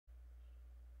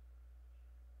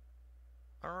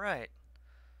Alright,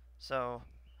 so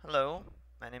hello,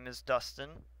 my name is Dustin.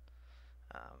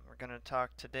 We're going to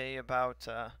talk today about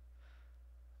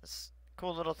this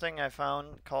cool little thing I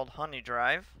found called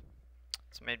HoneyDrive.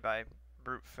 It's made by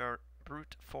Brute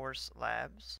Force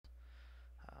Labs.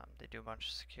 They do a bunch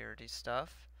of security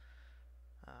stuff.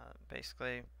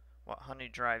 Basically, what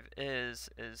HoneyDrive is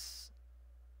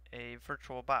a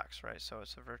virtual box, right? So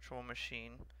it's a virtual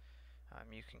machine.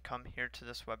 You can come here to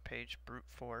this webpage,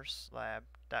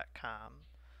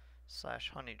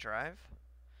 bruteforcelab.com/HoneyDrive,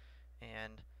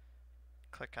 and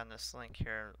click on this link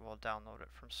here. We'll download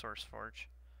it from SourceForge.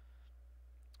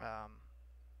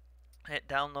 It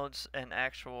downloads an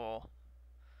actual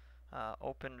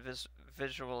open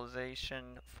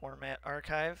visualization format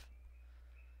archive,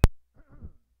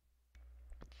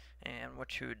 and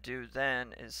what you would do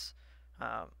then is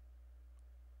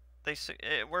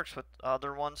it works with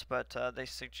other ones, but they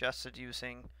suggested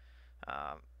using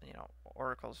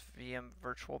Oracle's VM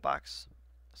VirtualBox.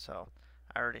 So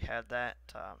I already had that.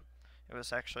 It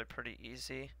was actually pretty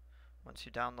easy. Once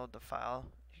you download the file,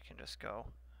 you can just go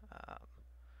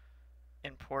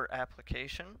import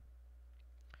application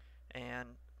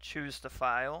and choose the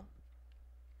file.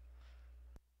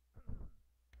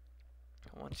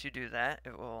 Once you do that,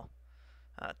 it will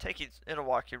it'll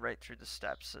walk you right through the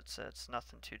steps. It's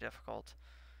nothing too difficult.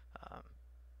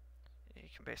 You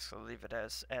can basically leave it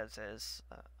as is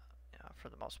for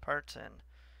the most part, and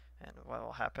what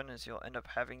will happen is you'll end up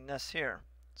having this here.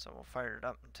 So we'll fire it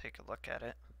up and take a look at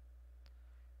it.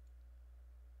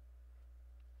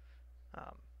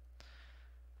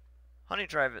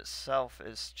 HoneyDrive itself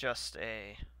is just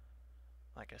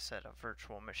like I said, a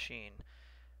virtual machine,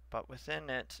 but within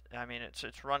it, I mean,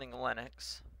 it's running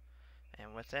Linux,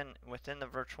 and within the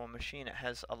virtual machine, it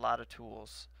has a lot of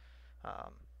tools.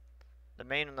 The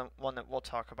main one that we'll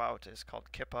talk about is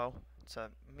called Kippo. It's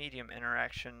a medium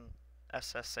interaction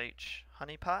SSH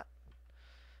Honeypot,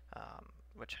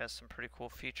 which has some pretty cool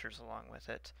features along with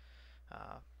it.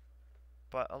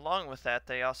 But along with that,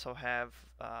 they also have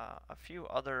a few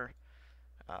other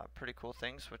pretty cool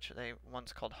things,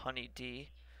 one's called HoneyD,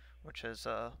 which is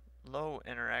a low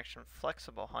interaction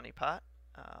flexible honeypot.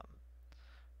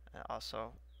 It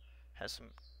also has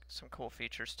some cool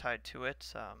features tied to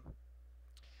it.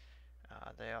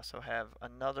 They also have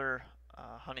another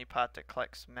honeypot that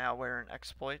collects malware and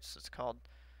exploits. It's called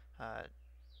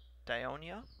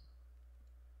Dionia,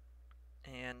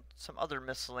 and some other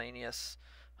miscellaneous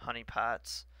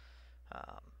honeypots.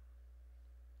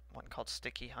 One called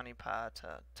Sticky Honeypot,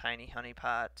 Tiny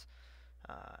Honeypot,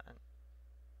 an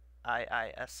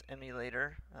IIS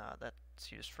emulator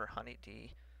that's used for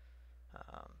HoneyD,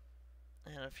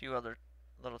 and a few other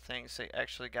little things. They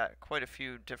actually got quite a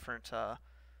few different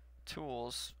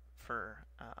tools for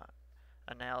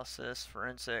analysis,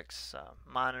 forensics,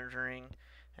 monitoring,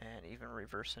 and even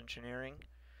reverse engineering.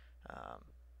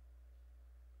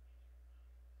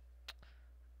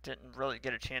 Didn't really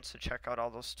get a chance to check out all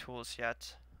those tools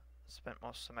yet. Spent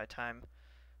most of my time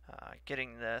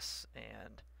getting this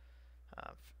and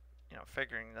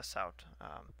figuring this out,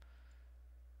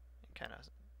 kind of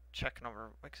checking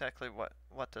over exactly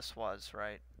what this was,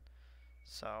 right?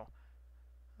 So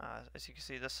as you can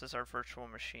see, this is our virtual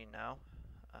machine now.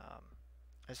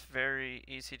 It's very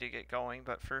easy to get going,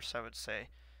 but first I would say,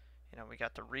 we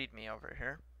got the Readme over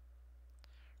here.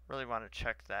 Really want to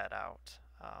check that out.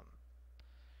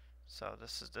 So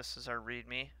this is our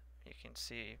Readme. You can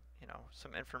see,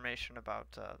 some information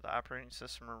about the operating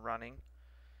system we're running.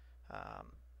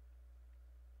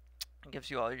 It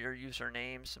gives you all your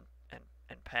usernames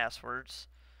and passwords.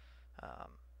 I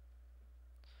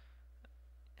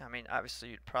mean, obviously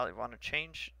you'd probably want to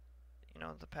change,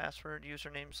 the password,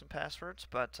 usernames, and passwords,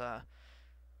 but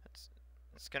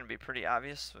it's going to be pretty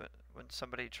obvious when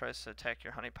somebody tries to attack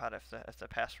your honeypot if the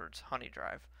password's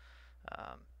HoneyDrive.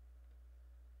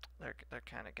 They're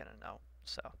kind of gonna know.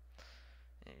 So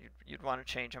you'd want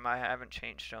to change them. I haven't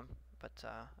changed them, but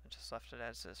I just left it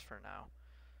as is for now.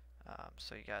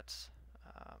 So you got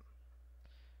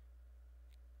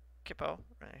Kippo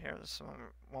right here. This is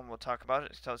one we'll talk about.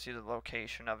 It tells you the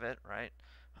location of it, right?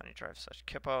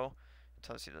 HoneyDrive/Kippo. It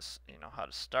tells you this, how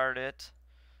to start it,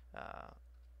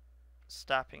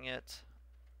 stopping it,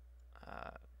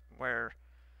 where.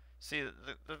 See,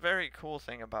 the very cool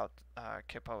thing about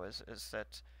Kippo is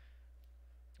that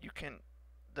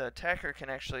the attacker can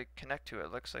actually connect to it.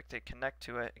 It looks like they connect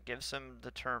to it. It gives them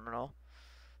the terminal,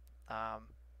 and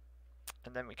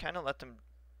then we kind of let them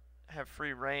have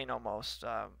free reign almost.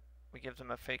 We give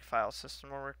them a fake file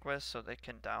system to work with, so they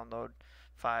can download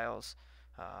files,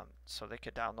 so they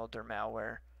could download their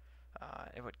malware.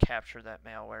 It would capture that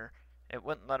malware. It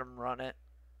wouldn't let them run it.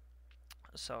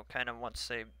 So kind of once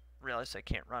they realize they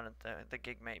can't run it, the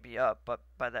gig may be up, but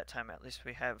by that time at least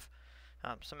we have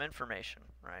some information,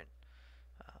 right?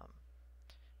 Um,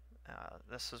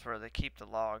 this is where they keep the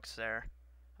logs there.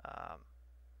 And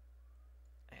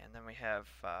then we have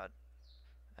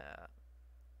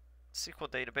SQL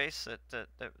database that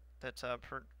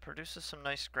produces some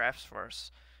nice graphs for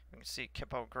us. You can see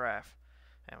Kippo graph,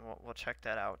 and we'll check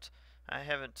that out. I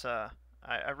haven't.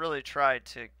 I really tried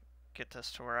to get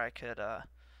this to where I could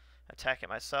attack it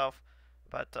myself,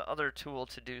 but the other tool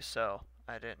to do so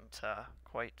I didn't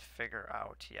quite figure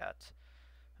out yet.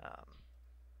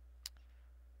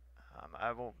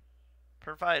 I will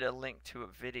provide a link to a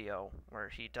video where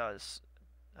he does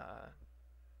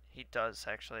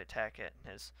actually attack it,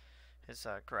 and his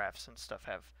graphs and stuff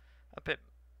have a bit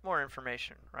more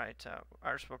information, right?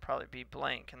 Ours will probably be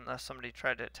blank unless somebody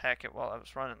tried to attack it while I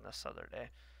was running this other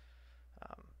day.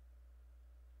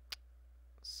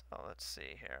 So let's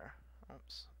see here.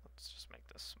 Oops, let's just make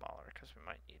this smaller because we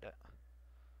might need it.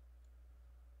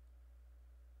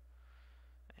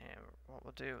 And what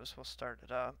we'll do is we'll start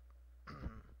it up.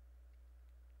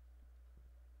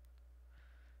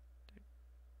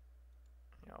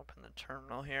 Open the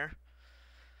terminal here.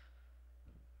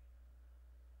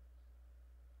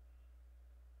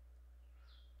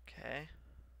 Okay.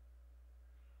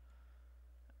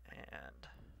 And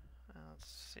let's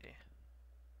see.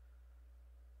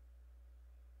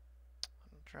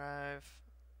 HoneyDrive.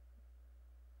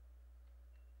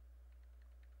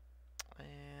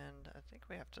 And I think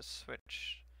we have to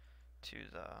switch to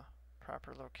the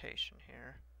proper location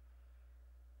here.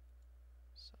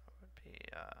 So it would be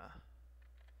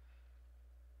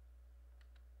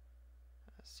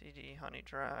CD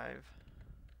HoneyDrive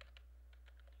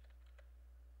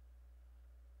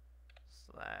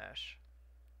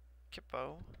 /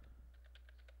 Kippo.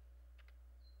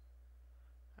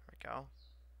 There we go.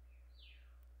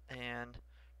 And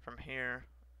from here,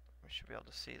 we should be able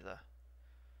to see the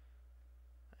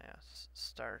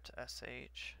start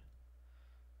SH.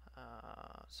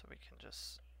 So we can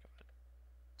just go to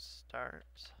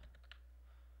start.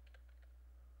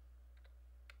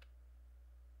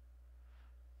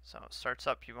 So it starts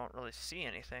up, you won't really see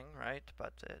anything, right?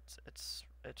 But it's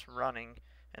running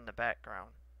in the background.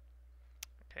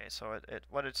 Okay, so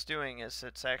what it's doing is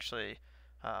it's actually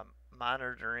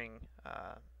monitoring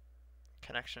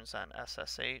connections on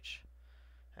SSH.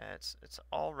 And it's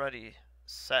already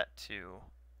set to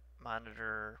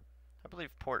monitor, I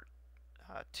believe, port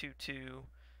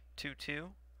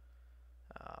 2222.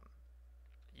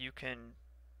 You can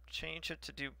change it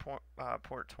to do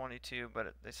port 22,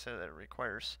 but they say that it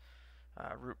requires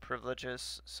root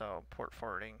privileges, so port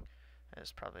forwarding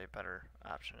is probably a better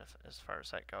option as far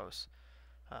as that goes.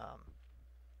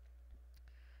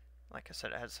 Like I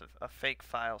said, it has a fake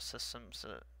file system,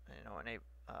 so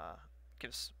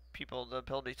gives people the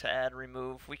ability to add,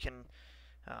 remove. We can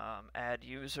add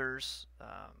users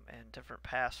and different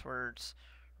passwords,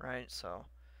 right? So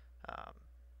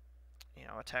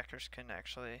attackers can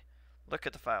actually look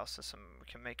at the file system. We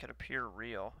can make it appear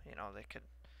real. They could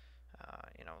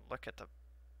look at the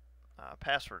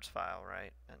passwords file,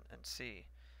 right, and see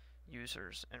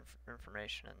users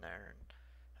information in there,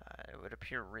 and it would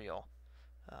appear real.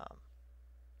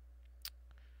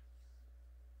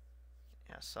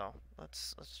 Yeah, so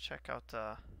let's check out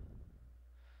the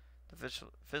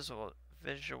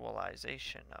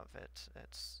visualization of it.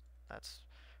 That's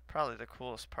probably the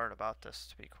coolest part about this,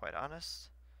 to be quite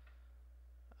honest.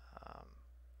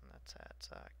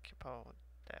 That's at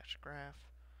Kippo-graph.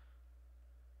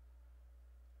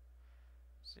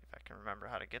 See if I can remember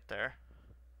how to get there.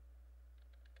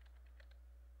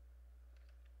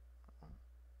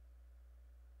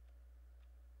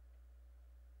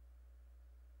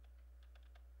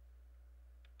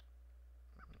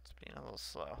 It's being a little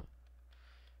slow.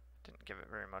 Didn't give it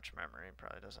very much memory,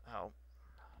 probably doesn't help.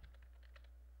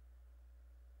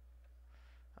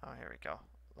 Oh, here we go.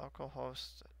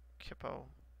 Localhost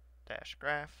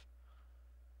Kippo-graph.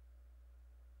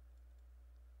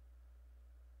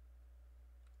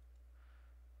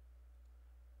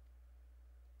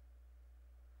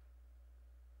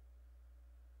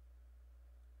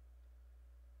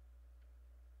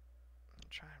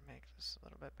 Try and make this a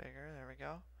little bit bigger. There we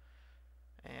go.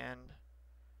 And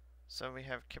so we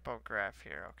have Kippo graph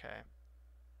here. Okay,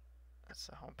 that's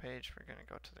the home page. We're going to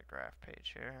go to the graph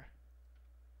page here.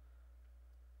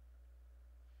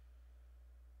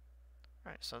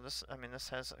 Alright, so this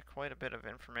has quite a bit of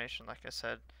information. Like I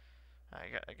said,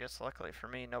 I guess luckily for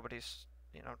me, nobody's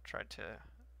tried to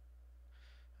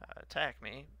attack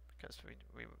me because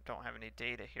we don't have any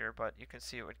data here. But you can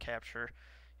see it would capture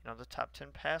the top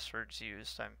 10 passwords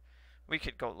used. We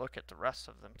could go look at the rest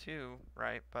of them too,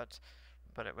 right? But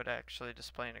it would actually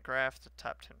display in a graph the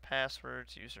top 10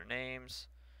 passwords, usernames,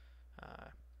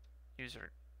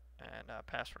 user and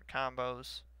password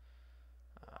combos,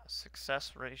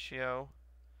 success ratio,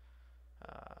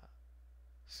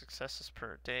 successes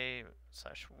per day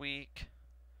 / week,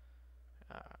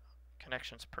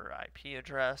 connections per IP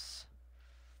address,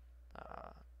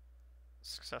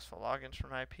 successful logins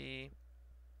from IP,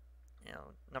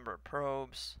 number of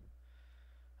probes,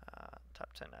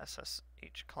 top 10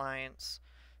 SSH clients.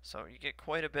 So you get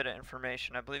quite a bit of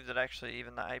information. I believe that actually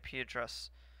even the IP address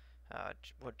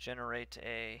would generate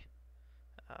a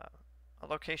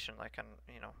location, like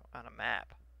on a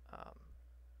map,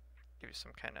 give you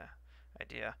some kind of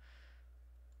idea,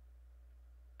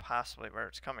 possibly where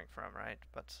it's coming from, right?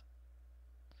 But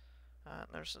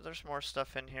there's more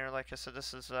stuff in here. Like I said,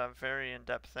 this is a very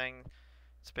in-depth thing.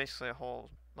 It's basically a whole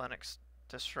Linux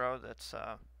distro that's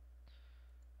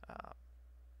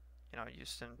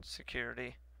used in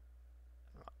security.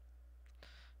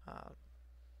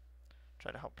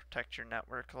 Try to help protect your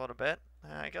network a little bit.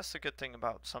 I guess the good thing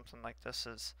about something like this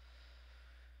is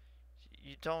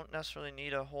you don't necessarily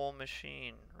need a whole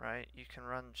machine, right? You can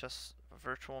run just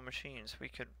virtual machines. We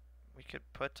could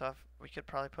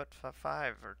probably put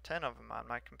 5 or 10 of them on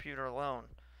my computer alone,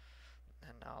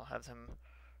 and I'll have them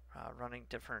running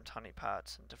different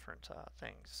honeypots and different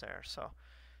things there. So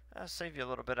save you a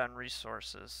little bit on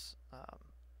resources.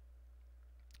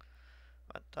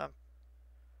 But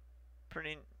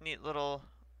pretty neat little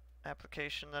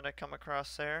application that I come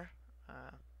across there.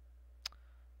 I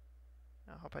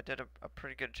hope I did a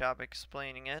pretty good job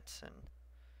explaining it, and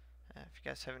if you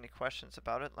guys have any questions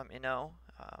about it, let me know.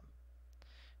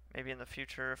 Maybe in the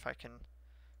future, if I can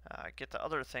get the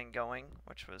other thing going,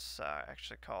 which was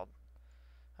actually called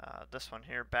this one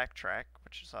here, Backtrack,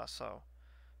 which is also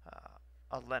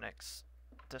a Linux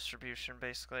distribution,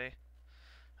 basically.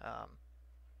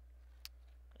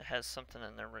 It has something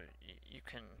in there where you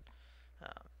can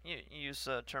use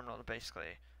a terminal to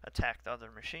basically attack the other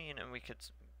machine, and we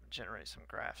could generate some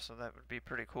graphs, so that would be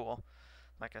pretty cool.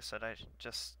 Like I said, I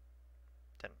just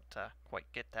didn't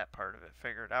quite get that part of it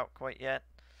figured out quite yet.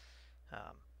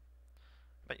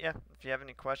 But yeah, if you have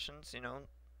any questions,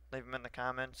 leave them in the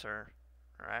comments or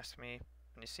ask me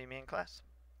when you see me in class.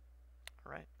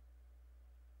 Alright.